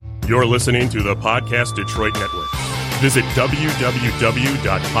You're listening to the Podcast Detroit Network. Visit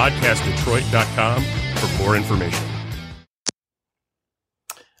www.podcastdetroit.com for more information.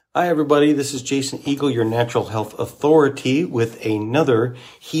 Hi, everybody. This is Jason Eagle, your natural health authority, with another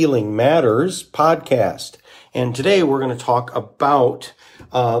Healing Matters podcast. And today we're going to talk about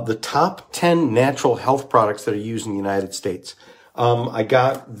the top 10 natural health products that are used in the United States. I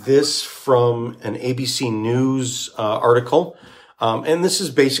got this from an ABC News article. And this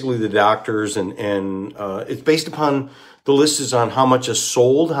is basically the doctors and it's based upon the list is on how much is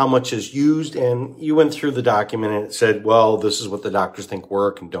sold, how much is used. And you went through the document and it said, well, this is what the doctors think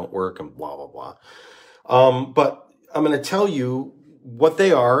work and don't work and blah, blah, blah. But I'm going to tell you what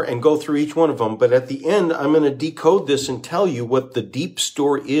they are and go through each one of them. But at the end, I'm going to decode this and tell you what the deep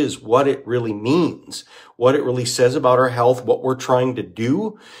story is, what it really means, what it really says about our health, what we're trying to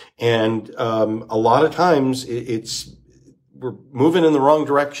do. And a lot of times we're moving in the wrong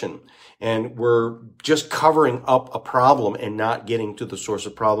direction and we're just covering up a problem and not getting to the source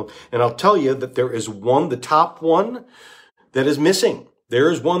of problem. And I'll tell you that there is the top one that is missing.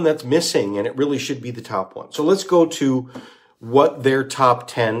 There is one that's missing and it really should be the top one. So let's go to what their top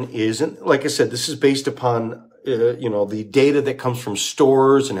 10 is. And like I said, this is based upon, the data that comes from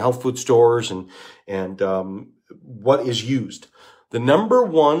stores and health food stores and what is used. The number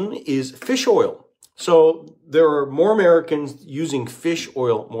one is fish oil. So there are more Americans using fish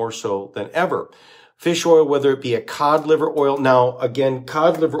oil more so than ever. Fish oil, whether it be a cod liver oil. Now, again,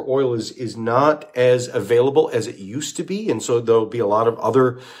 cod liver oil is not as available as it used to be. And so there'll be a lot of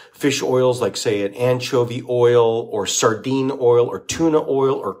other fish oils, like say an anchovy oil or sardine oil or tuna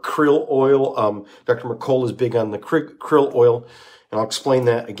oil or krill oil. Dr. Mercola is big on the krill oil. And I'll explain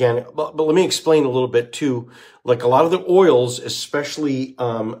that again. But let me explain a little bit too. Like a lot of the oils, especially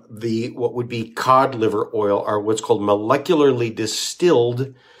what would be cod liver oil, are what's called molecularly distilled.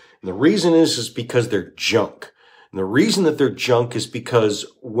 And the reason is because they're junk. And the reason that they're junk is because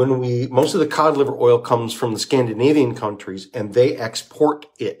most of the cod liver oil comes from the Scandinavian countries and they export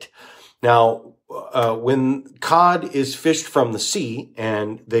it. Now, when cod is fished from the sea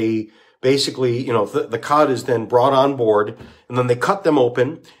and they basically, the cod is then brought on board and then they cut them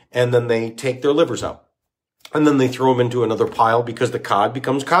open and then they take their livers out. And then they throw them into another pile because the cod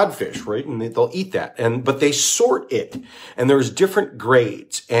becomes codfish, right? And they'll eat that. But they sort it. And there's different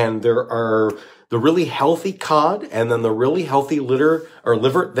grades. And there are the really healthy cod and then the really healthy liver.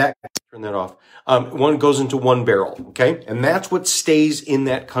 Turn that off. One goes into one barrel. Okay. And that's what stays in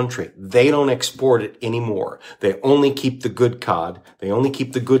that country. They don't export it anymore. They only keep the good cod. They only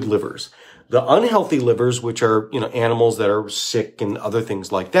keep the good livers. The unhealthy livers, which are, animals that are sick and other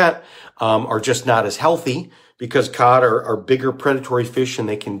things like that, are just not as healthy because cod are bigger predatory fish and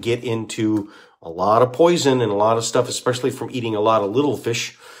they can get into a lot of poison and a lot of stuff, especially from eating a lot of little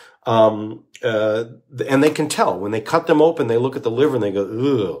fish. And they can tell when they cut them open, they look at the liver and they go,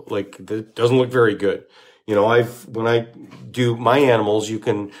 ugh, like that doesn't look very good. When I do my animals, you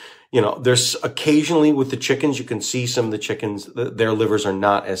can, there's occasionally with the chickens, you can see some of the chickens, their livers are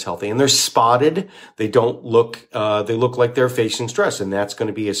not as healthy and they're spotted. They don't look, they look like they're facing stress and that's going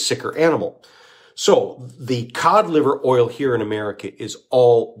to be a sicker animal. So the cod liver oil here in America is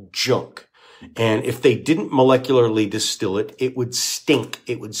all junk. And if they didn't molecularly distill it, it would stink.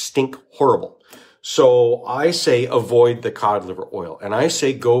 It would stink horrible. So I say avoid the cod liver oil and I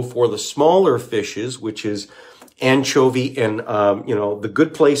say go for the smaller fishes, which is anchovy and, the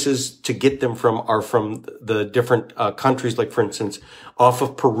good places to get them from are from the different countries, like for instance, off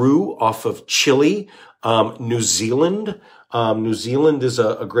of Peru, off of Chile, New Zealand. New Zealand is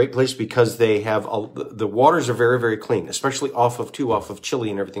a great place because they have, the waters are very, very clean, especially off of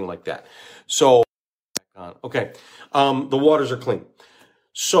Chile and everything like that. So, okay. The waters are clean.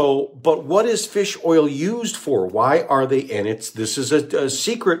 So, but what is fish oil used for? Why are they, and this is a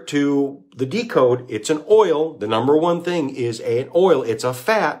secret to the decode. It's an oil. The number one thing is an oil. It's a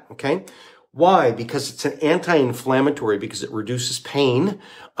fat. Okay. Why? Because it's an anti-inflammatory, because it reduces pain.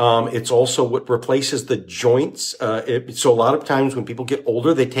 It's also what replaces the joints. So a lot of times when people get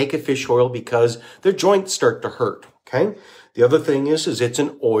older, they take a fish oil because their joints start to hurt. Okay. The other thing is it's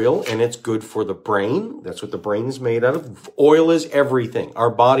an oil and it's good for the brain. That's what the brain is made out of. Oil is everything. Our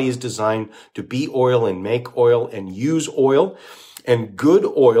body is designed to be oil and make oil and use oil. And good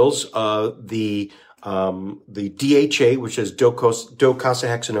oils, the DHA, which is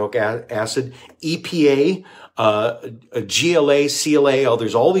docosahexaenoic acid, EPA, GLA, CLA,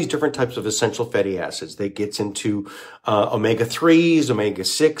 there's all these different types of essential fatty acids. That gets into omega-3s,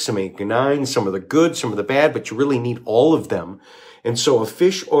 omega-6, omega-9, some of the good, some of the bad, but you really need all of them. And so a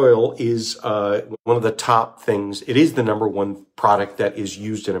fish oil is one of the top things. It is the number one product that is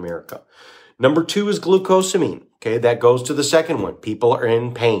used in America. Number two is glucosamine. Okay, that goes to the second one. People are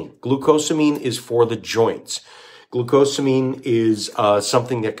in pain. Glucosamine is for the joints. Glucosamine is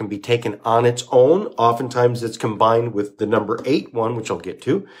something that can be taken on its own. Oftentimes it's combined with the number 8 one, which I'll get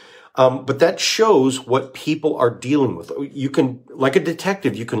to. But that shows what people are dealing with. You can, like a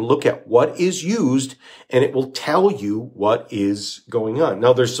detective, you can look at what is used and it will tell you what is going on.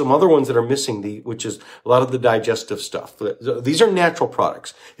 Now, there's some other ones that are missing, which is a lot of the digestive stuff. These are natural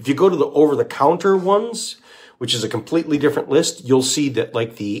products. If you go to the over-the-counter ones, which is a completely different list, you'll see that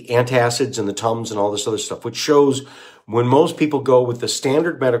like the antacids and the Tums and all this other stuff, which shows when most people go with the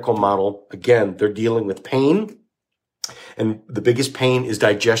standard medical model, again, they're dealing with pain. And the biggest pain is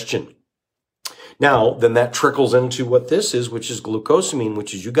digestion. Now, then that trickles into what this is, which is glucosamine,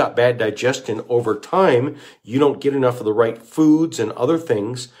 which is you got bad digestion over time. You don't get enough of the right foods and other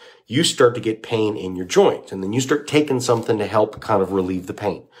things. You start to get pain in your joint. And then you start taking something to help kind of relieve the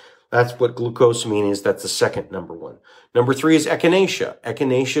pain. That's what glucosamine is. That's the second number one. Number 3 is echinacea.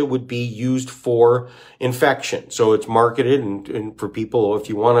 Echinacea would be used for infection. So it's marketed and for people, if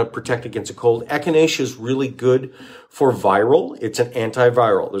you want to protect against a cold, echinacea is really good for viral. It's an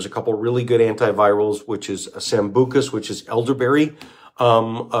antiviral. There's a couple really good antivirals, which is Sambucus, which is elderberry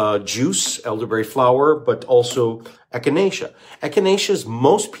juice, elderberry flower, but also echinacea. Echinaceas,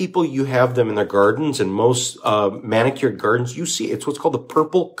 most people, you have them in their gardens, and most manicured gardens, you see it's what's called the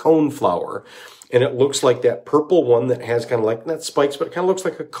purple cone flower. And it looks like that purple one that has kind of like, not spikes, but it kind of looks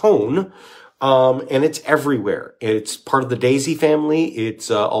like a cone. And it's everywhere. It's part of the daisy family.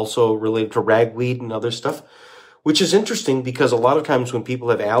 It's also related to ragweed and other stuff, which is interesting because a lot of times when people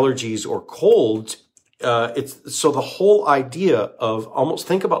have allergies or colds, it's so the whole idea of almost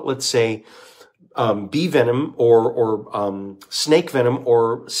think about, let's say, bee venom or snake venom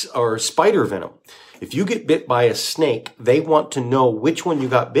or spider venom. If you get bit by a snake, they want to know which one you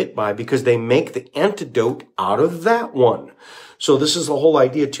got bit by because they make the antidote out of that one. So this is the whole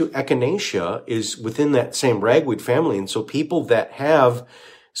idea too. Echinacea is within that same ragweed family. And so people that have,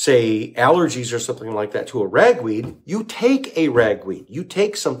 say, allergies or something like that to a ragweed, you take a ragweed. You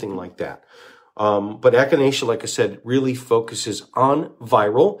take something like that. But echinacea, like I said, really focuses on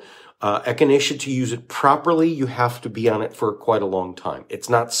viral. Echinacea, to use it properly, you have to be on it for quite a long time. It's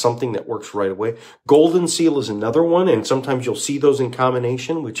not something that works right away. Golden seal is another one, and sometimes you'll see those in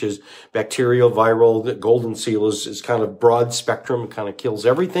combination, which is bacterial, viral. The golden seal is kind of broad spectrum. It kind of kills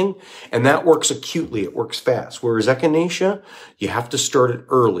everything, and that works acutely. It works fast. Whereas echinacea, you have to start it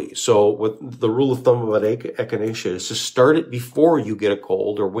early. So what the rule of thumb about echinacea is to start it before you get a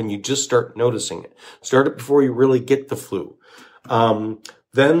cold or when you just start noticing it. Start it before you really get the flu.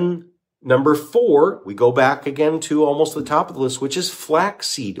 Then number 4, we go back again to almost the top of the list, which is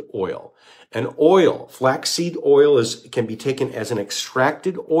flaxseed oil. Flaxseed oil can be taken as an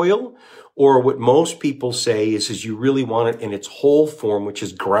extracted oil, or what most people say is you really want it in its whole form, which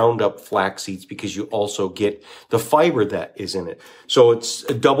is ground up flax seeds, because you also get the fiber that is in it. So it's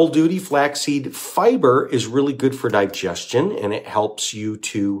a double duty. Flaxseed fiber is really good for digestion, and it helps you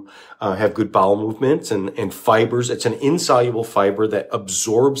to have good bowel movements and fibers. It's an insoluble fiber that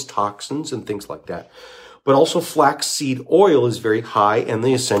absorbs toxins and things like that. But also flaxseed oil is very high in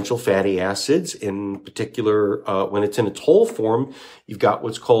the essential fatty acids. In particular, when it's in its whole form, you've got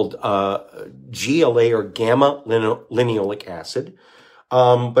what's called GLA or gamma linolenic acid.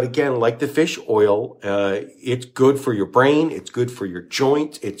 But again, like the fish oil, it's good for your brain. It's good for your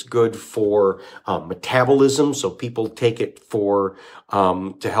joints. It's good for metabolism. So people take it for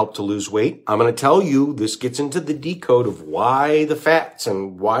to help to lose weight. I'm going to tell you, this gets into the decode of why the fats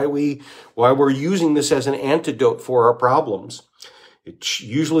and why we're using this as an antidote for our problems.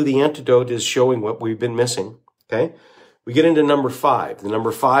 Usually the antidote is showing what we've been missing. Okay. We get into number 5. The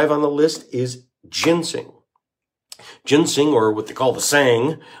number 5 on the list is ginseng. Ginseng, or what they call the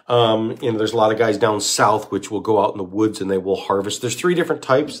sang, there's a lot of guys down south which will go out in the woods and they will harvest. There's 3 different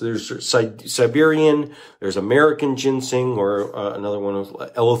types. There's Siberian, there's American ginseng, or another one is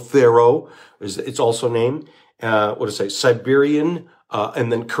Eleuthero, it's also named. Siberian,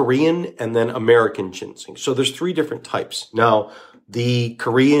 and then Korean, and then American ginseng. So there's 3 different types. Now, the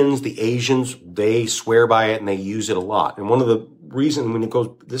Koreans, the Asians, they swear by it and they use it a lot. And one of the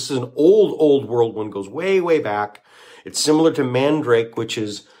reasons this is an old world one, goes way, way back. It's similar to mandrake, which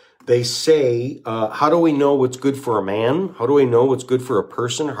is, they say, how do we know what's good for a man? How do we know what's good for a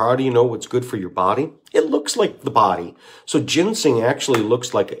person? How do you know what's good for your body? It looks like the body. So ginseng actually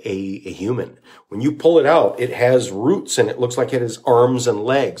looks like a human. When you pull it out, it has roots and it looks like it has arms and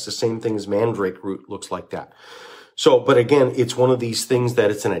legs. The same thing as mandrake root looks like that. So, but again, it's one of these things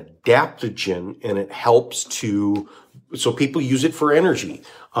that it's an adaptogen and it helps so people use it for energy.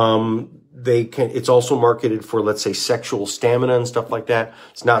 It's also marketed for, let's say, sexual stamina and stuff like that.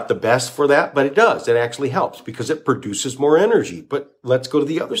 It's not the best for that, but it does. It actually helps because it produces more energy. But let's go to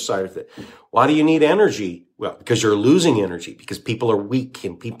the other side of it. Why do you need energy? Well, because you're losing energy, because people are weak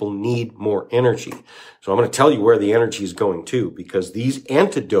and people need more energy. So I'm going to tell you where the energy is going to, because these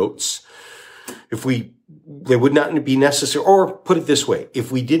antidotes, they would not be necessary, or put it this way,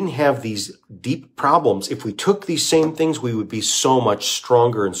 if we didn't have these deep problems, if we took these same things, we would be so much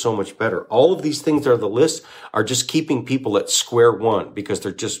stronger and so much better. All of these things that are the list are just keeping people at square one because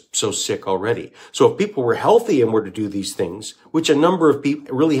they're just so sick already. So if people were healthy and were to do these things, which a number of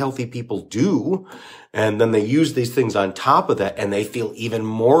people, really healthy people do, and then they use these things on top of that and they feel even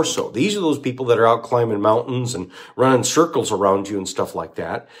more so. These are those people that are out climbing mountains and running circles around you and stuff like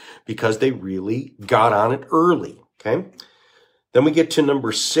that because they really got on it early. Okay. Then we get to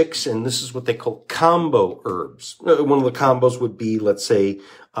number 6, and this is what they call combo herbs. One of the combos would be, let's say,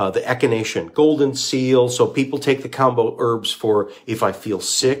 the echinacea, golden seal. So people take the combo herbs for if I feel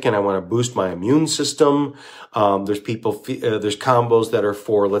sick and I want to boost my immune system. There's combos that are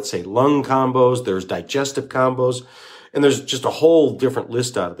for, let's say, lung combos. There's digestive combos. And there's just a whole different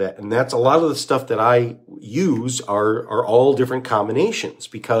list out of that. And that's a lot of the stuff that I use are all different combinations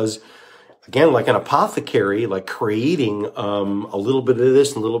because, again, like an apothecary, like creating a little bit of this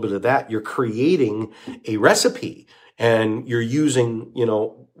and a little bit of that, you're creating a recipe and you're using,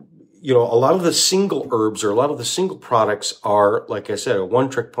 a lot of the single herbs or a lot of the single products are, like I said, a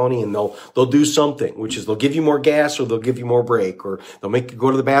one-trick pony, and they'll do something, which is they'll give you more gas or they'll give you more break or they'll make you go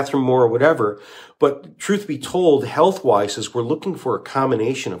to the bathroom more or whatever. But truth be told, health-wise, is we're looking for a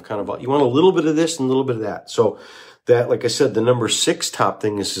combination of you want a little bit of this and a little bit of that. So that, like I said, the number 6 top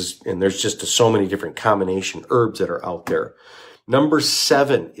thing is and there's just so many different combination herbs that are out there. Number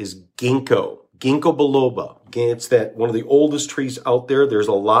 7 is ginkgo biloba. Again, it's one of the oldest trees out there. There's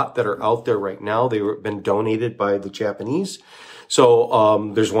a lot that are out there right now. They've been donated by the Japanese.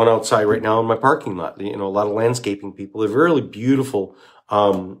 So, there's one outside right now in my parking lot. A lot of landscaping people. They're really beautiful,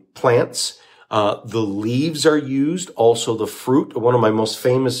 plants. The leaves are used. Also the fruit. One of my most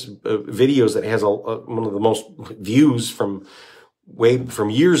famous videos that has one of the most views from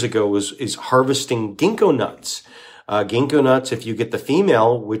years ago is harvesting ginkgo nuts. Ginkgo nuts, if you get the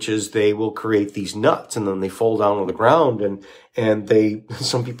female witches, they will create these nuts and then they fall down on the ground and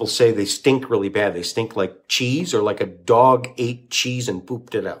some people say they stink really bad. They stink like cheese or like a dog ate cheese and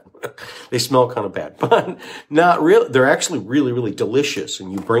pooped it out. They smell kind of bad, but not really. They're actually really, really delicious.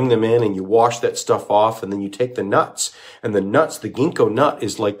 And you bring them in and you wash that stuff off and then you take the nuts and the ginkgo nut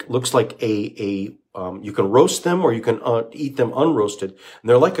looks like you can roast them or you can eat them unroasted. And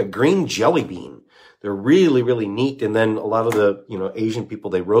they're like a green jelly bean. They're really, really neat. And then a lot of the, Asian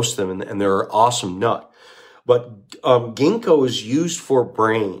people, they roast them and they're an awesome nut. But, ginkgo is used for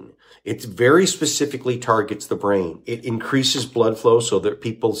brain. It very specifically targets the brain. It increases blood flow so that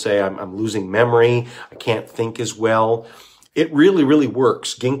people say, I'm losing memory. I can't think as well. It really, really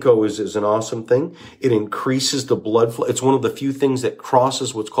works. Ginkgo is an awesome thing. It increases the blood flow. It's one of the few things that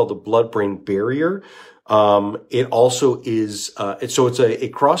crosses what's called the blood-brain barrier. It also is,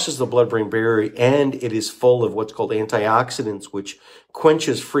 it crosses the blood-brain barrier and it is full of what's called antioxidants, which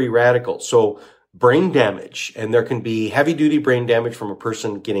quenches free radicals. So brain damage, and there can be heavy-duty brain damage from a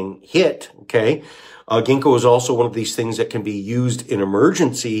person getting hit, okay? Ginkgo is also one of these things that can be used in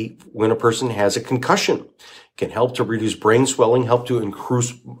emergency when a person has a concussion. It can help to reduce brain swelling, help to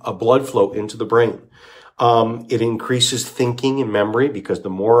increase blood flow into the brain. It increases thinking and memory because the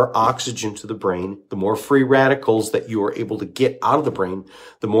more oxygen to the brain, the more free radicals that you are able to get out of the brain,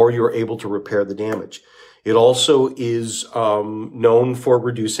 the more you're able to repair the damage. It also is known for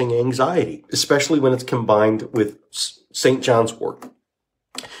reducing anxiety, especially when it's combined with St. John's wort.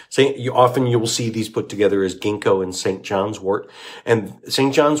 You will see these put together as ginkgo and St. John's wort. And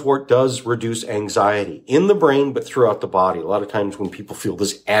St. John's wort does reduce anxiety in the brain, but throughout the body. A lot of times when people feel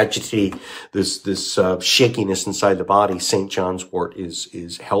this agitated, this shakiness inside the body, St. John's wort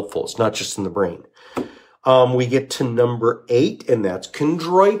is helpful. It's not just in the brain. We get to number 8, and that's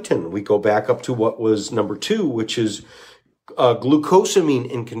chondroitin. We go back up to what was number 2, which is glucosamine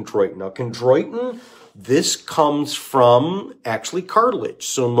in chondroitin. Now, chondroitin, this comes from actually cartilage.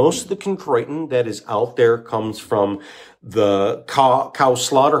 So most of the chondroitin that is out there comes from the cow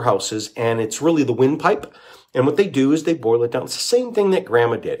slaughterhouses, and it's really the windpipe. And what they do is they boil it down. It's the same thing that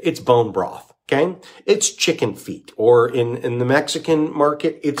grandma did. It's bone broth, okay? It's chicken feet, or in the Mexican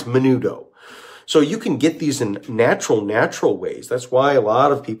market, it's menudo. So you can get these in natural ways. That's why a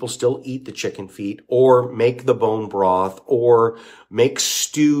lot of people still eat the chicken feet or make the bone broth or make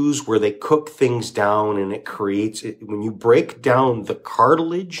stews where they cook things down and it creates it. When you break down the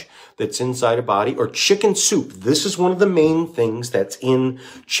cartilage that's inside a body, or chicken soup, this is one of the main things that's in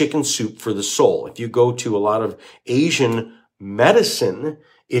chicken soup for the soul. If you go to a lot of Asian medicine,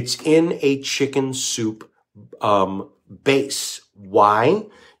 it's in a chicken soup base. Why?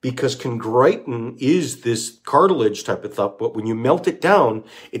 Because chondroitin is this cartilage type of stuff, but when you melt it down,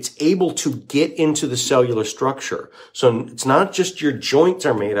 it's able to get into the cellular structure. So it's not just your joints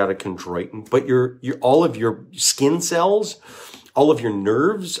are made out of chondroitin, but your all of your skin cells, all of your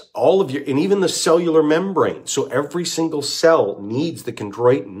nerves, and even the cellular membrane. So every single cell needs the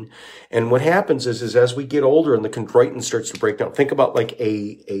chondroitin. And what happens is as we get older and the chondroitin starts to break down, think about like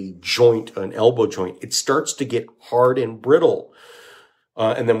a joint, an elbow joint. It starts to get hard and brittle.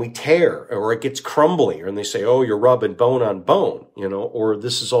 And then we tear, or it gets crumbly, and they say, oh, you're rubbing bone on bone, or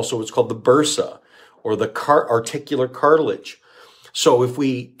this is also what's called the bursa, or the articular cartilage. So if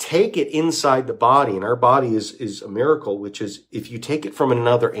we take it inside the body, and our body is a miracle, which is if you take it from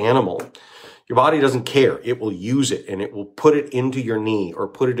another animal, your body doesn't care. It will use it and it will put it into your knee or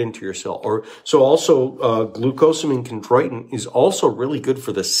put it into your cell. So also glucosamine chondroitin is also really good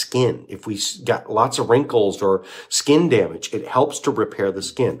for the skin. If we got lots of wrinkles or skin damage, it helps to repair the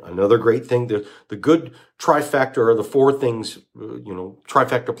skin. Another great thing, the good trifecta, or the four things,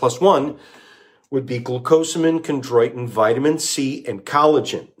 trifecta plus one, would be glucosamine, chondroitin, vitamin C, and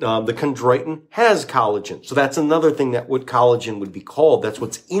collagen. The chondroitin has collagen. So that's another thing that what collagen would be called. That's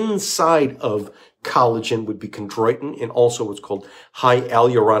what's inside of collagen would be chondroitin, and also what's called high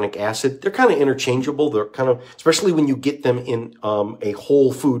hyaluronic acid. They're kind of interchangeable. They're kind of, especially when you get them in a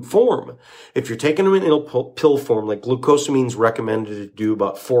whole food form. If you're taking them in a pill form, like glucosamine's recommended to do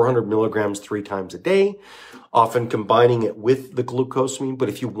about 400 milligrams 3 times a day, often combining it with the glucosamine. But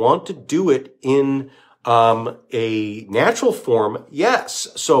if you want to do it in a natural form, yes.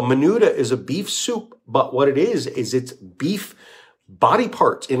 So menuda is a beef soup, but what it is it's beef body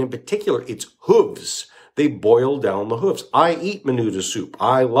parts, and in particular, it's hooves. They boil down the hooves. I eat menuda soup.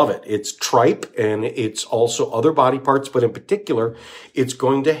 I love it. It's tripe, and it's also other body parts, but in particular, it's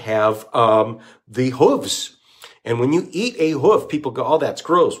going to have the hooves. And when you eat a hoof, people go, oh, that's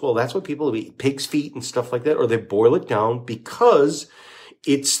gross. Well, that's what people eat, pig's feet and stuff like that, or they boil it down because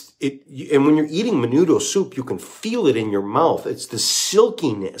and when you're eating menudo soup, you can feel it in your mouth. It's the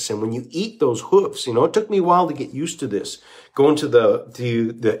silkiness. And when you eat those hoofs, it took me a while to get used to this. Going to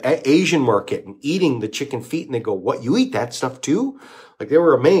the Asian market and eating the chicken feet, and they go, what, you eat that stuff too? Like, they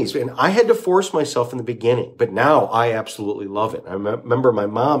were amazed. And I had to force myself in the beginning, but now I absolutely love it. I remember my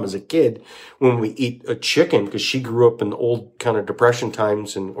mom as a kid when we eat a chicken, because she grew up in the old kind of Depression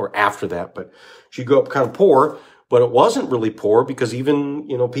times or after that, but she grew up kind of poor. But it wasn't really poor, because even,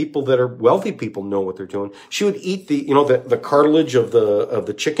 people that are wealthy people know what they're doing. She would eat the cartilage of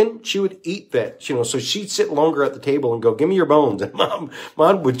the chicken. She would eat that, so she'd sit longer at the table and go, give me your bones. And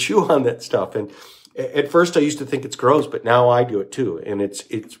mom would chew on that stuff. And at first I used to think it's gross, but now I do it too. And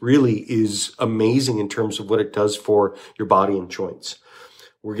it really is amazing in terms of what it does for your body and joints.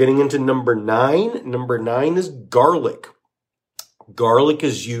 We're getting into number 9. Number 9 is garlic. Garlic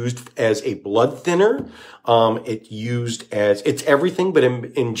is used as a blood thinner. It's everything, but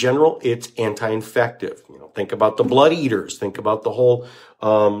in general, it's anti-infective. Think about the blood eaters. Think about the whole,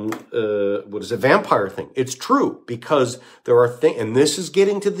 vampire thing. It's true, because there are things, and this is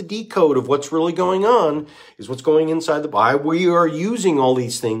getting to the decode of what's really going on, is what's going inside the body. We are using all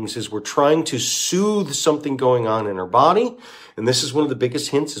these things as we're trying to soothe something going on in our body. And this is one of the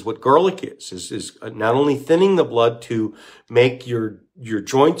biggest hints, is what garlic is not only thinning the blood to make your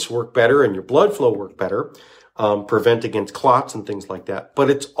joints work better and your blood flow work better, prevent against clots and things like that, but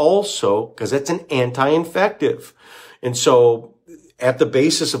it's also because it's an anti-infective. And so at the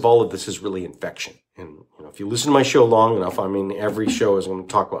basis of all of this is really infection. And if you listen to my show long enough, every show is going to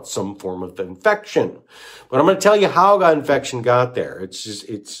talk about some form of infection. But I'm going to tell you how infection got there.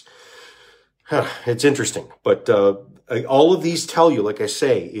 It's interesting. But all of these tell you, like I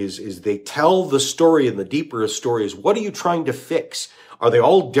say, is they tell the story, and the deeper story is, what are you trying to fix? Are they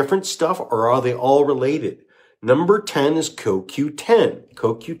all different stuff, or are they all related? Number 10 is CoQ10.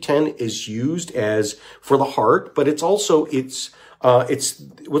 CoQ10 is used for the heart, but it's what's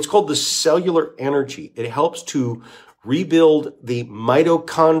called the cellular energy. It helps to rebuild the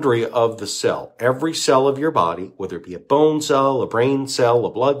mitochondria of the cell. Every cell of your body, whether it be a bone cell, a brain cell,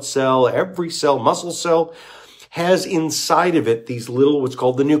 a blood cell, every cell, muscle cell, has inside of it these little, what's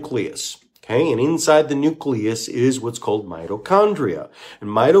called the nucleus. Okay, and inside the nucleus is what's called mitochondria. And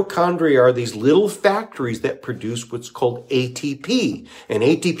mitochondria are these little factories that produce what's called ATP. And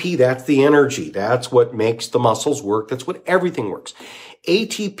ATP, that's the energy. That's what makes the muscles work. That's what everything works.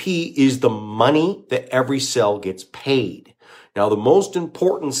 ATP is the money that every cell gets paid. Now, the most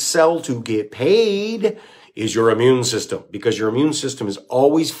important cell to get paid is your immune system, because your immune system is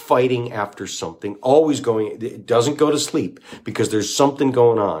always fighting after something, always going, it doesn't go to sleep because there's something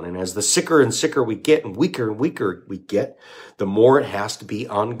going on. And as the sicker and sicker we get and weaker we get, the more it has to be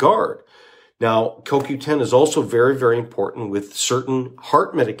on guard. Now, CoQ10 is also very, very important with certain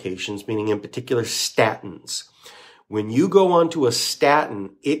heart medications, meaning in particular statins. When you go onto a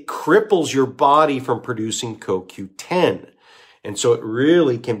statin, it cripples your body from producing CoQ10. And so it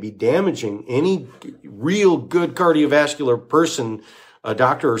really can be damaging. Any real good cardiovascular person, a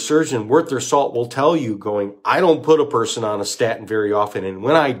doctor or surgeon worth their salt will tell you going, I don't put a person on a statin very often. And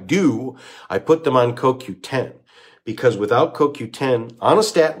when I do, I put them on CoQ10. Because without CoQ10, on a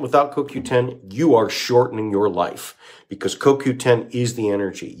statin without CoQ10, you are shortening your life. Because CoQ10 is the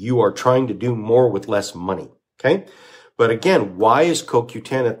energy. You are trying to do more with less money. Okay? But again, why is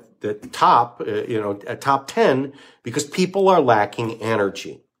CoQ10 at the top, at top 10? Because people are lacking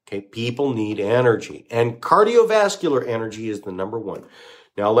energy. Okay. People need energy, and cardiovascular energy is the number one.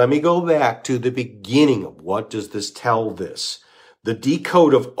 Now, let me go back to the beginning of what does this tell this? The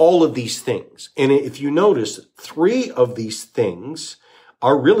decode of all of these things. And if you notice, 3 of these things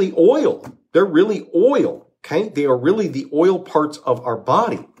are really oil. They're really oil. Okay. They are really the oil parts of our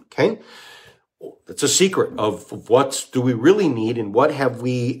body. Okay. That's a secret of what do we really need, and what have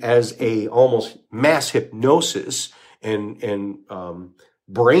we as a almost mass hypnosis and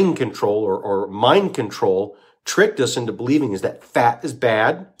brain control or mind control tricked us into believing is that fat is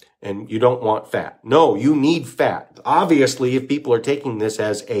bad and you don't want fat. No, you need fat. Obviously, if people are taking this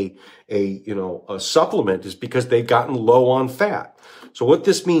as a supplement, is because they've gotten low on fat. So what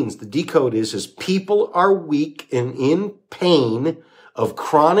this means, the decode is people are weak and in pain of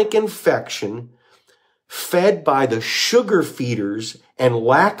chronic infection, fed by the sugar feeders and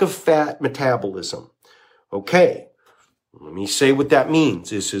lack of fat metabolism. Okay, let me say what that means.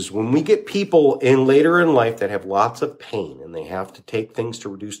 This is when we get people in later in life that have lots of pain and they have to take things to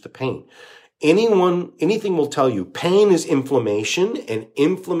reduce the pain. Anything will tell you pain is inflammation, and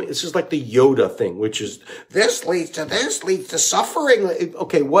this is like the Yoda thing, which is this leads to suffering.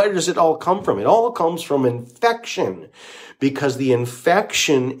 Okay, where does it all come from? It all comes from infection, because the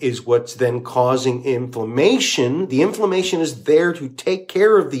infection is what's then causing inflammation. The inflammation is there to take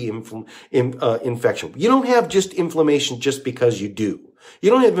care of the infection. You don't have just inflammation just because you do.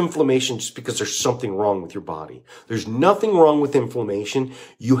 You don't have inflammation just because there's something wrong with your body. There's nothing wrong with inflammation.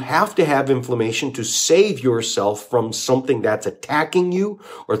 You have to have inflammation to save yourself from something that's attacking you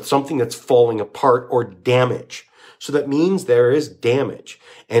or something that's falling apart or damage. So that means there is damage.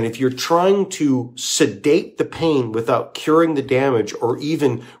 And if you're trying to sedate the pain without curing the damage or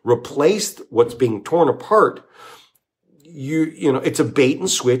even replace what's being torn apart, it's a bait and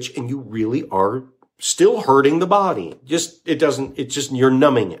switch, and you really are still hurting the body. You're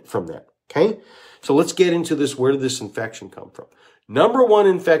numbing it from that. Okay. So let's get into this. Where did this infection come from? Number one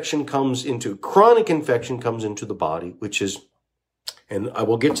chronic infection comes into the body, which is, and I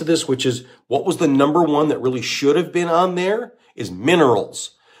will get to this, which is what was the number one that really should have been on there is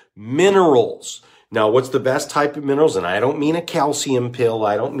minerals. Minerals. Now, what's the best type of minerals? And I don't mean a calcium pill.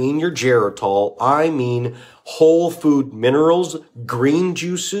 I don't mean your Geritol. I mean whole food minerals, green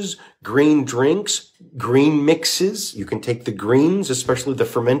juices, green drinks, green mixes. You can take the greens, especially the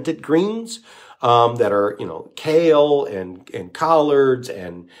fermented greens, that are, kale and collards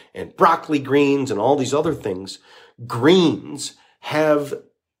and broccoli greens and all these other things. Greens have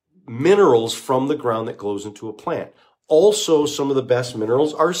minerals from the ground that goes into a plant. Also, some of the best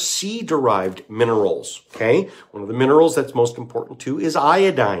minerals are sea-derived minerals, okay? One of the minerals that's most important too is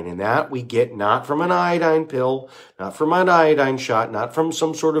iodine, and that we get not from an iodine pill, not from an iodine shot, not from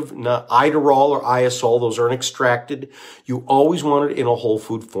some sort of Idorol or Iosol. Those aren't extracted. You always want it in a whole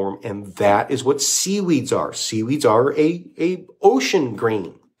food form, and that is what seaweeds are. Seaweeds are a ocean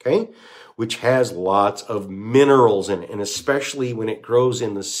green, okay? Which has lots of minerals in it, and especially when it grows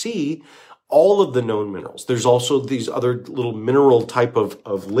in the sea, all of the known minerals. There's also these other little mineral type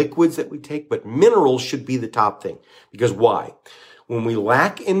of liquids that we take, but minerals should be the top thing. Because why? When we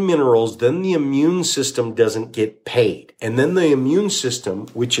lack in minerals, then the immune system doesn't get paid. And then the immune system,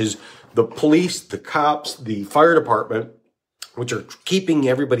 which is the police, the cops, the fire department, which are keeping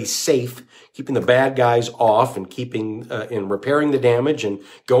everybody safe, keeping the bad guys off and keeping, and repairing the damage and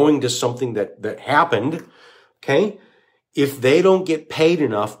going to something that happened, okay? if they don't get paid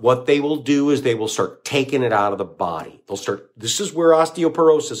enough, what they will do is they will start taking it out of the body. This is where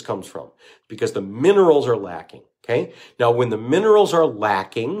osteoporosis comes from, because the minerals are lacking. Okay. Now, when the minerals are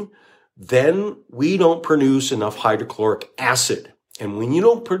lacking, then we don't produce enough hydrochloric acid. And when you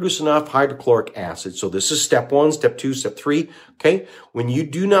don't produce enough hydrochloric acid, so this is step 1, step 2, step 3, okay? When you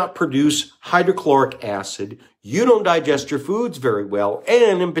do not produce hydrochloric acid, you don't digest your foods very well.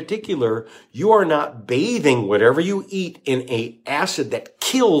 And in particular, you are not bathing whatever you eat in an acid that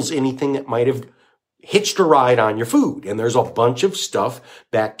kills anything that might have hitched a ride on your food. And there's a bunch of stuff,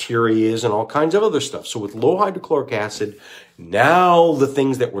 bacteria and all kinds of other stuff. So with low hydrochloric acid, now the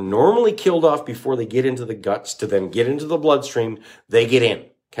things that were normally killed off before they get into the guts to then get into the bloodstream, they get in,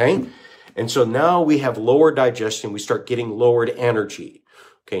 okay? And so now we have lower digestion. We start getting lowered energy.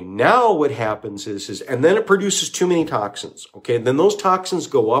 Okay, now what happens is, and then it produces too many toxins. Okay, then those toxins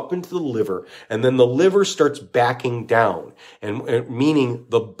go up into the liver, and then the liver starts backing down, and meaning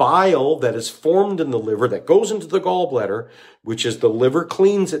the bile that is formed in the liver that goes into the gallbladder, which is the liver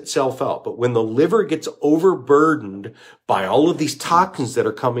cleans itself out. But when the liver gets overburdened by all of these toxins that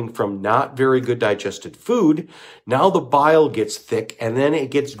are coming from not very good digested food, now the bile gets thick and then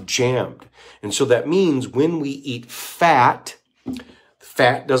it gets jammed. And so that means when we eat fat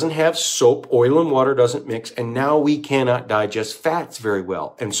doesn't have soap, oil and water doesn't mix, and now we cannot digest fats very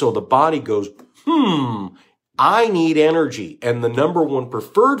well. And so the body goes, I need energy. And the number one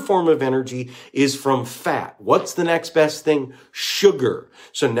preferred form of energy is from fat. What's the next best thing? Sugar.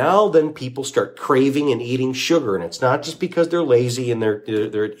 So now then people start craving and eating sugar. And it's not just because they're lazy and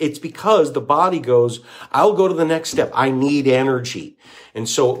it's because the body goes, I'll go to the next step. I need energy. And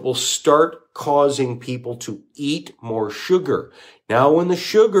so it will start causing people to eat more sugar. Now, when the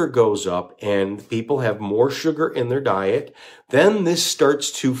sugar goes up and people have more sugar in their diet, then this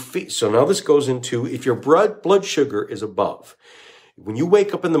starts to feed. So now this goes into if your blood sugar is above. When you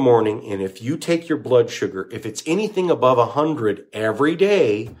wake up in the morning and if you take your blood sugar, if it's anything above 100 every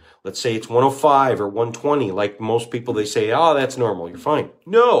day, let's say it's 105 or 120, like most people, they say, oh, that's normal, you're fine.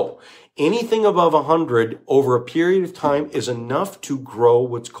 No. Anything above 100 over a period of time is enough to grow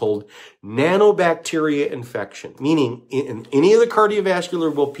what's called nanobacteria infection, meaning in any of the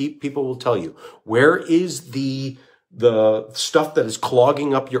cardiovascular people will tell you, where is the stuff that is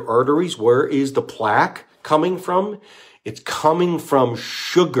clogging up your arteries? Where is the plaque coming from? It's coming from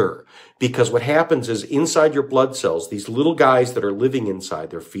sugar, because what happens is inside your blood cells, these little guys that are living inside,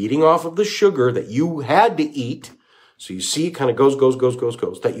 they're feeding off of the sugar that you had to eat. So you see it kind of goes,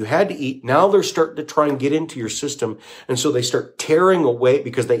 that you had to eat. Now they're starting to try and get into your system. And so they start tearing away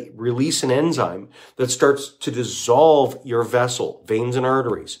because they release an enzyme that starts to dissolve your vessel, veins and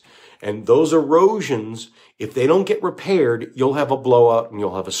arteries. And those erosions, if they don't get repaired, you'll have a blowout and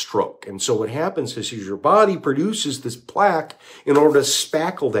you'll have a stroke. And so what happens is your body produces this plaque in order to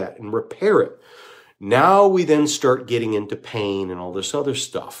spackle that and repair it. Now we then start getting into pain and all this other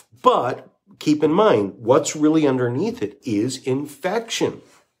stuff. But keep in mind, what's really underneath it is infection.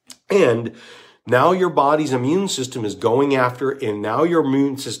 And now your body's immune system is going after, and now your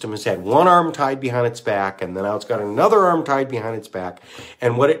immune system has had one arm tied behind its back, and then now it's got another arm tied behind its back.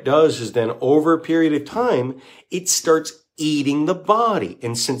 And what it does is then over a period of time, it starts eating the body.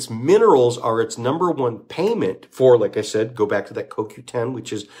 And since minerals are its number one payment for, like I said, go back to that CoQ10,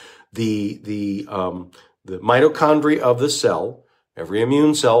 which is the mitochondria of the cell. Every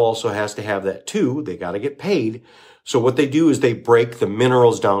immune cell also has to have that too. They got to get paid. So what they do is they break the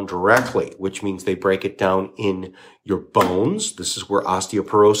minerals down directly, which means they break it down in your bones. This is where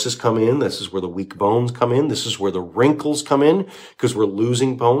osteoporosis come in. This is where the weak bones come in. This is where the wrinkles come in because we're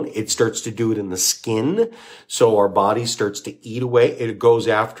losing bone. It starts to do it in the skin. So our body starts to eat away. It goes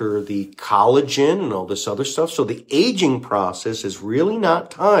after the collagen and all this other stuff. So the aging process is really not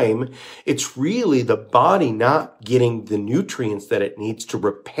time. It's really the body not getting the nutrients that it needs to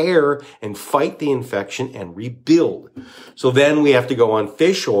repair and fight the infection and rebuild. So then we have to go on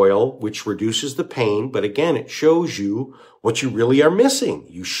fish oil, which reduces the pain. But again, it shows you what you really are missing.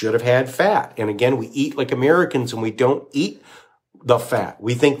 You should have had fat. And again, we eat like Americans and we don't eat the fat.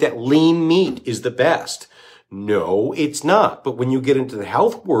 We think that lean meat is the best. No, it's not. But when you get into the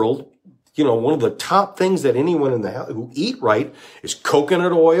health world, you know, one of the top things that anyone in the health who eat right is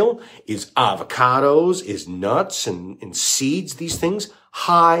coconut oil, is avocados, is nuts and seeds, these things,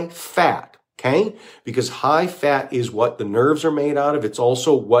 high fat. Okay? Because high fat is what the nerves are made out of. It's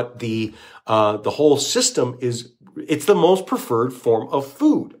also what the whole system is. It's the most preferred form of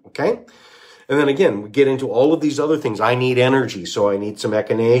food. Okay? And then again, we get into all of these other things. I need energy, so I need some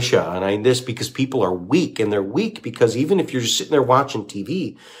echinacea, and I need this because people are weak, and they're weak because even if you're just sitting there watching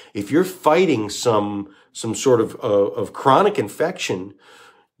TV, if you're fighting some some sort of chronic infection,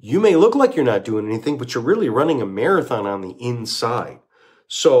 you may look like you're not doing anything, but you're really running a marathon on the inside.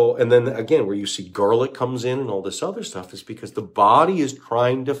 So, and then again, where you see garlic comes in and all this other stuff is because the body is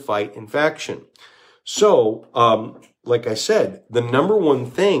trying to fight infection. So, like I said, the number one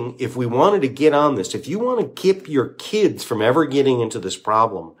thing, if we wanted to get on this, if you want to keep your kids from ever getting into this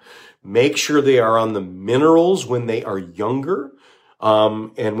problem, make sure they are on the minerals when they are younger.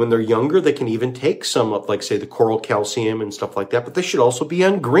 And when they're younger, they can even take some of, like, say, the coral calcium and stuff like that, but they should also be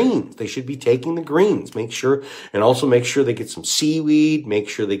on greens. They should be taking the greens. Make sure they get some seaweed, make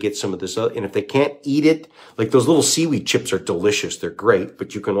sure they get some of this, and if they can't eat it, like those little seaweed chips are delicious. They're great,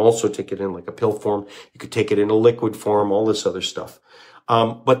 but you can also take it in like a pill form. You could take it in a liquid form, all this other stuff.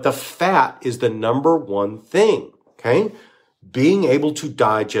 But the fat is the number one thing, okay? Being able to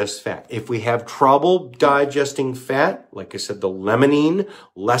digest fat. If we have trouble digesting fat, like I said, the limonene,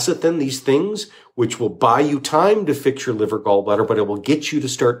 lecithin, these things, which will buy you time to fix your liver, gallbladder, but it will get you to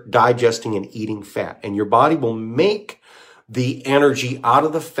start digesting and eating fat. And your body will make the energy out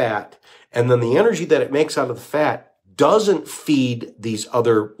of the fat. And then the energy that it makes out of the fat doesn't feed these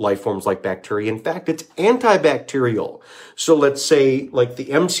other life forms like bacteria. In fact, it's antibacterial. So let's say like the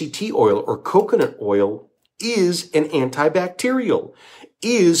MCT oil or coconut oil is an antibacterial,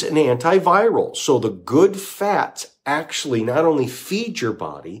 is an antiviral. So the good fats actually not only feed your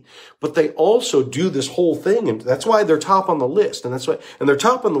body, but they also do this whole thing. And that's why they're top on the list. And they're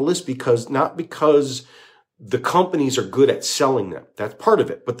top on the list not because the companies are good at selling them. That's part of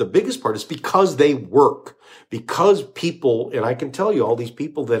it. But the biggest part is because they work. Because people, and I can tell you all these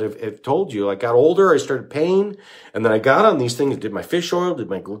people that have told you, I got older, I started paying, and then I got on these things, did my fish oil, did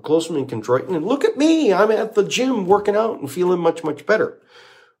my glucosamine chondroitin, and look at me, I'm at the gym working out and feeling much, much better.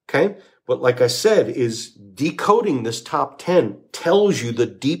 Okay? But like I said, is decoding this top 10 tells you the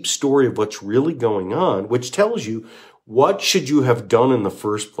deep story of what's really going on, which tells you what should you have done in the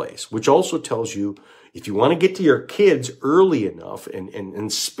first place, which also tells you if you want to get to your kids early enough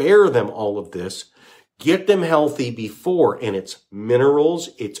and spare them all of this, get them healthy before, and it's minerals,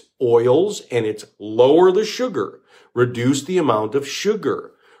 it's oils, and it's lower the sugar. Reduce the amount of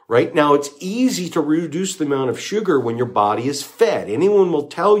sugar. Right now, it's easy to reduce the amount of sugar when your body is fed. Anyone will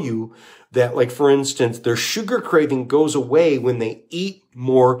tell you that, like, for instance, their sugar craving goes away when they eat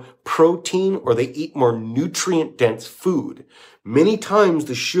more protein or they eat more nutrient-dense food. Many times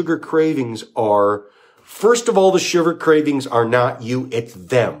the sugar cravings are, first of all, the sugar cravings are not you, it's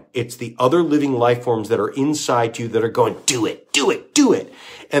them. It's the other living life forms that are inside you that are going, do it, do it, do it.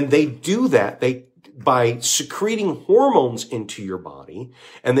 And they do that by secreting hormones into your body,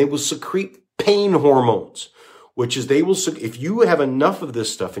 and they will secrete pain hormones, which is if you have enough of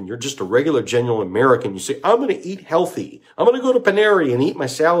this stuff and you're just a regular, genuine American, you say, I'm going to eat healthy. I'm going to go to Panera and eat my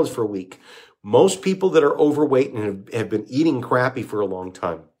salads for a week. Most people that are overweight and have been eating crappy for a long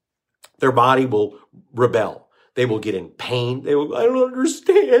time, their body will rebel. They will get in pain. I don't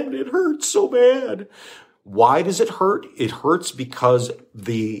understand. It hurts so bad. Why does it hurt? It hurts because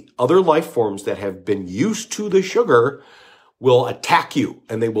the other life forms that have been used to the sugar will attack you,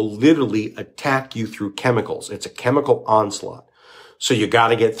 and they will literally attack you through chemicals. It's a chemical onslaught. So you got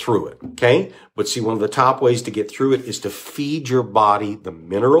to get through it, okay? But see, one of the top ways to get through it is to feed your body the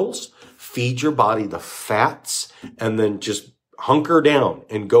minerals, feed your body the fats, and then just hunker down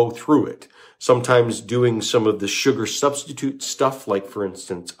and go through it. Sometimes doing some of the sugar substitute stuff, like, for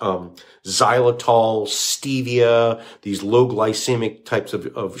instance, xylitol, stevia, these low glycemic types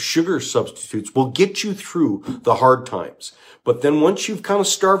of sugar substitutes will get you through the hard times. But then once you've kind of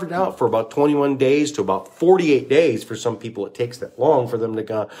starved it out for about 21 days to about 48 days, for some people it takes that long for them to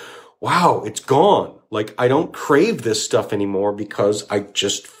go, wow, it's gone. Like, I don't crave this stuff anymore because I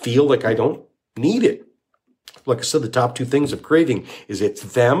just feel like I don't need it. Like I said, the top two things of craving is it's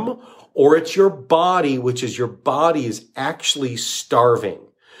them or it's your body, which is your body is actually starving.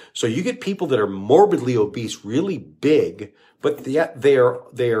 So you get people that are morbidly obese, really big, but yet they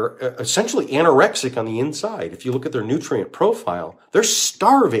are essentially anorexic on the inside. If you look at their nutrient profile, they're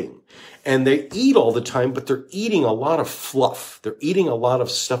starving and they eat all the time, but they're eating a lot of fluff. They're eating a lot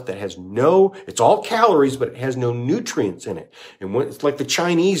of stuff that has it's all calories, but it has no nutrients in it. And when it's like the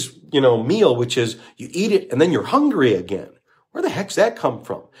Chinese, meal, which is you eat it and then you're hungry again. Where the heck's that come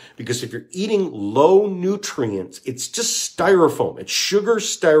from? Because if you're eating low nutrients, it's just styrofoam. It's sugar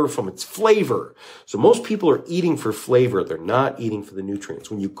styrofoam. It's flavor. So most people are eating for flavor. They're not eating for the nutrients.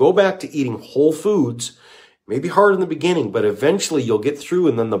 When you go back to eating whole foods, it may be hard in the beginning, but eventually you'll get through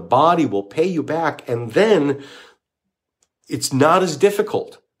and then the body will pay you back. And then it's not as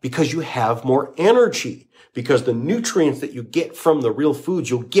difficult. because you have more energy. Because the nutrients that you get from the real foods,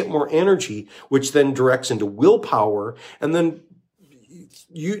 you'll get more energy, which then directs into willpower. And then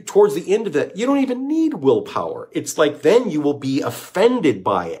you, towards the end of that, you don't even need willpower. It's like then you will be offended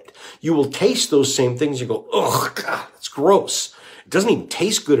by it. You will taste those same things. You go, oh, God, it's gross. It doesn't even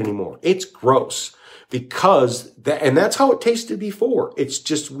taste good anymore. It's gross. Because that, and that's how it tasted before. It's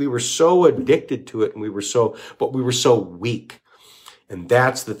just, we were so addicted to it and we were so weak. And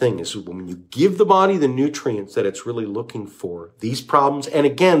that's the thing, is when you give the body the nutrients that it's really looking for, these problems, and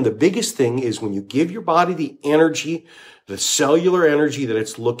again, the biggest thing is when you give your body the energy, the cellular energy that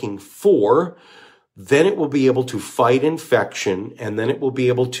it's looking for, then it will be able to fight infection, and then it will be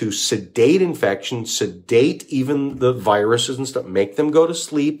able to sedate infection, sedate even the viruses and stuff, make them go to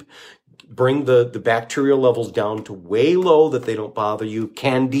sleep, bring the bacterial levels down to way low that they don't bother you.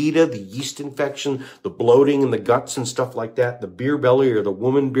 Candida, the yeast infection, the bloating in the guts and stuff like that, the beer belly or the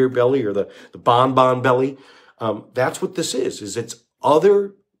woman beer belly or the bonbon belly. That's what this is it's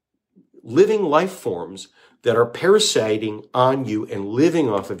other living life forms that are parasiting on you and living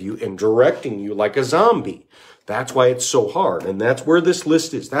off of you and directing you like a zombie. That's why it's so hard. And that's where this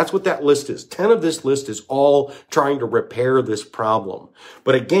list is. That's what that list is. 10 of this list is all trying to repair this problem.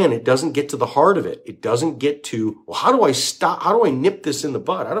 But again, it doesn't get to the heart of it. It doesn't get to, well, how do I stop? How do I nip this in the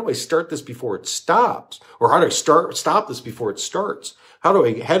bud? How do I start this before it stops? Or how do I stop this before it starts? How do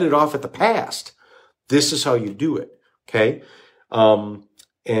I head it off at the past? This is how you do it. Okay.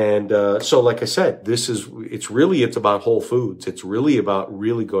 So like I said, it's about whole foods. It's really about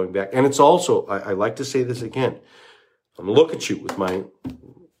really going back. And it's also, I like to say this again. I'm going to look at you with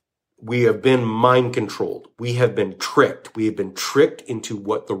we have been mind controlled. We have been tricked. We have been tricked into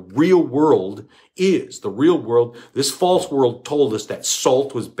what the real world is. The real world, this false world told us that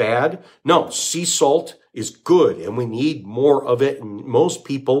salt was bad. No, sea salt is good and we need more of it. And most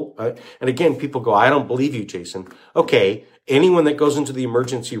people, and again, people go, I don't believe you, Jason. Okay. Anyone that goes into the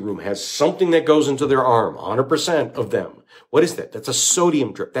emergency room has something that goes into their arm, 100% of them. What is that? That's a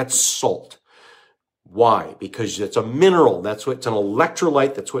sodium drip. That's salt. Why? Because it's a mineral. It's an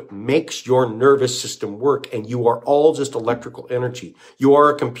electrolyte. That's what makes your nervous system work. And you are all just electrical energy. You are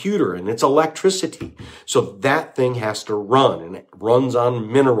a computer and it's electricity. So that thing has to run and it runs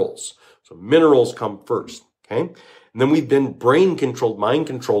on minerals. So minerals come first. Okay. And then we've been brain controlled, mind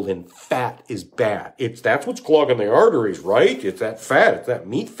controlled, and fat is bad. That's what's clogging the arteries, right? It's that fat, it's that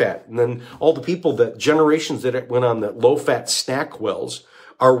meat fat. And then all the people, that generations that went on that low fat snack wells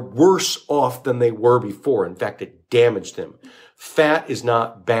are worse off than they were before. In fact, it damaged them. Fat is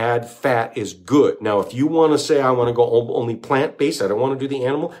not bad. Fat is good. Now, if you want to say, I want to go only plant-based, I don't want to do the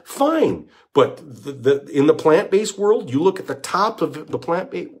animal, fine. But in the plant-based world, you look at the top of the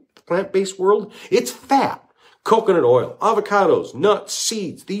plant-based world, it's fat. Coconut oil, avocados, nuts,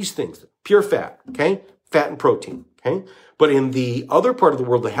 seeds, these things, pure fat, okay? Fat and protein, okay? But in the other part of the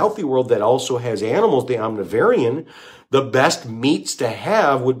world, the healthy world that also has animals, the omnivorian, the best meats to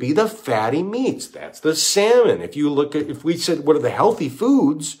have would be the fatty meats. That's the salmon. If we said, what are the healthy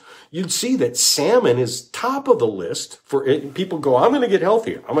foods, you'd see that salmon is top of the list for it. People go, I'm going to get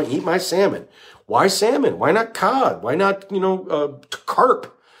healthier. I'm going to eat my salmon. Why salmon? Why not cod? Why not,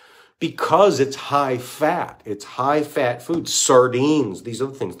 carp? Because it's high fat. It's high fat food. Sardines, these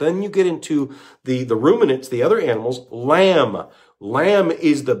other things. Then you get into the ruminants, the other animals. Lamb. Lamb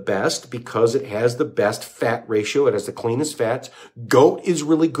is the best because it has the best fat ratio. It has the cleanest fats. Goat is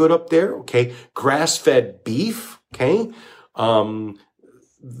really good up there. Okay. Grass-fed beef. Okay.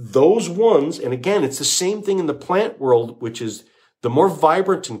 Those ones. And again, it's the same thing in the plant world, which is the more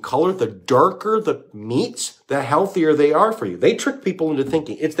vibrant in color, the darker the meats, the healthier they are for you. They trick people into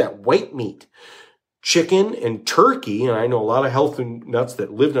thinking it's that white meat. Chicken and turkey, and I know a lot of health nuts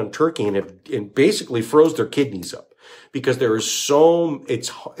that lived on turkey and basically froze their kidneys up because there is it's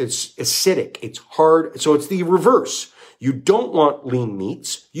acidic, it's hard. So it's the reverse. You don't want lean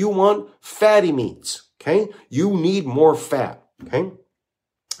meats. You want fatty meats. Okay. You need more fat. Okay.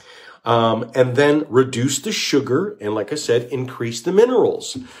 And then reduce the sugar. And like I said, increase the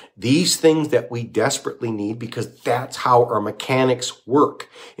minerals. These things that we desperately need because that's how our mechanics work.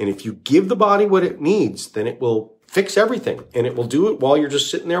 And if you give the body what it needs, then it will fix everything and it will do it while you're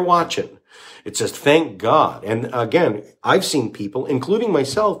just sitting there watching. It says, thank God. And again, I've seen people, including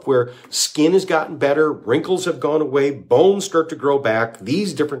myself, where skin has gotten better, wrinkles have gone away, bones start to grow back,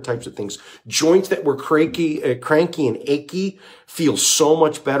 these different types of things. Joints that were cranky and achy feel so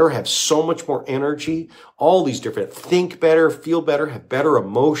much better, have so much more energy. All these different, think better, feel better, have better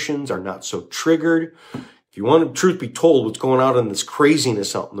emotions, are not so triggered. If you want the truth be told, what's going on in this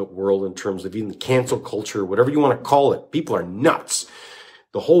craziness out in the world in terms of even the cancel culture, whatever you want to call it, people are nuts.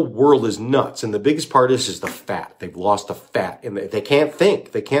 The whole world is nuts. And the biggest part is the fat. They've lost the fat and they can't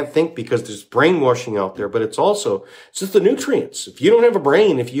think. They can't think because there's brainwashing out there, but it's just the nutrients. If you don't have a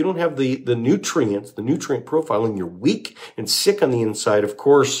brain, if you don't have the nutrients, the nutrient profile, and you're weak and sick on the inside, of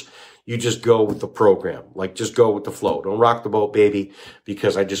course, you just go with the program. Like, just go with the flow. Don't rock the boat, baby,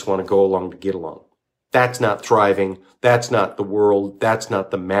 because I just want to go along to get along. That's not thriving. That's not the world. That's not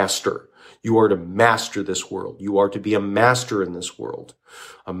the master. You are to master this world. You are to be a master in this world,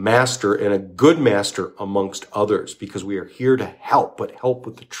 a master and a good master amongst others, because we are here to help, but help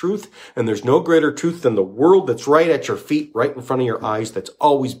with the truth. And there's no greater truth than the world that's right at your feet, right in front of your eyes, that's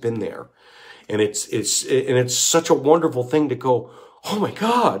always been there. And it's such a wonderful thing to go, oh my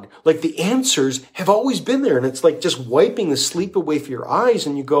God, like the answers have always been there. And it's like just wiping the sleep away from your eyes.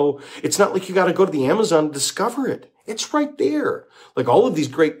 And you go, it's not like you got to go to the Amazon to discover it. It's right there. Like all of these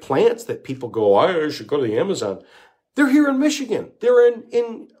great plants that people go, I should go to the Amazon. They're here in Michigan. They're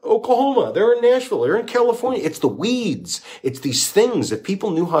in Oklahoma. They're in Nashville. They're in California. It's the weeds. It's these things that people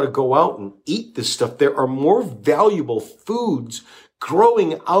knew how to go out and eat this stuff. There are more valuable foods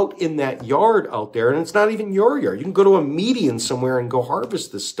growing out in that yard out there. And it's not even your yard. You can go to a median somewhere and go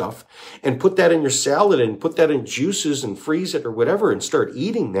harvest this stuff and put that in your salad and put that in juices and freeze it or whatever and start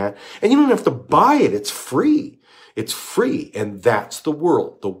eating that. And you don't have to buy it. It's free. It's free. And that's the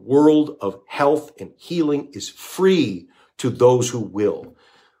world. The world of health and healing is free to those who will.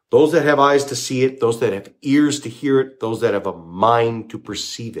 Those that have eyes to see it, those that have ears to hear it, those that have a mind to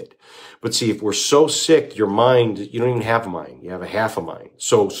perceive it. But see, if we're so sick, your mind, you don't even have a mind. You have a half a mind.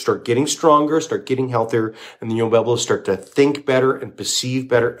 So start getting stronger, start getting healthier, and then you'll be able to start to think better and perceive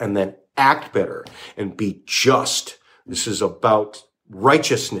better and then act better and be just. This is about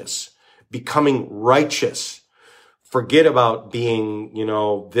righteousness, becoming righteous. Forget about being,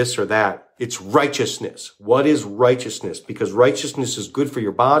 this or that. It's righteousness. What is righteousness? Because righteousness is good for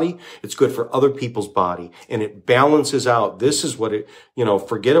your body. It's good for other people's body. And it balances out. This is what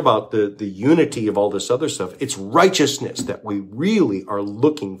forget about the unity of all this other stuff. It's righteousness that we really are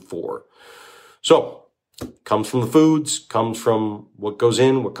looking for. So, comes from the foods, comes from what goes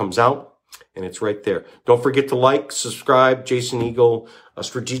in, what comes out. And it's right there. Don't forget to like, subscribe, Jason Eagle,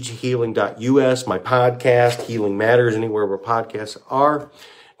 strategichealing.us, my podcast, Healing Matters, anywhere where podcasts are.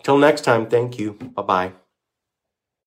 Until next time, thank you. Bye-bye.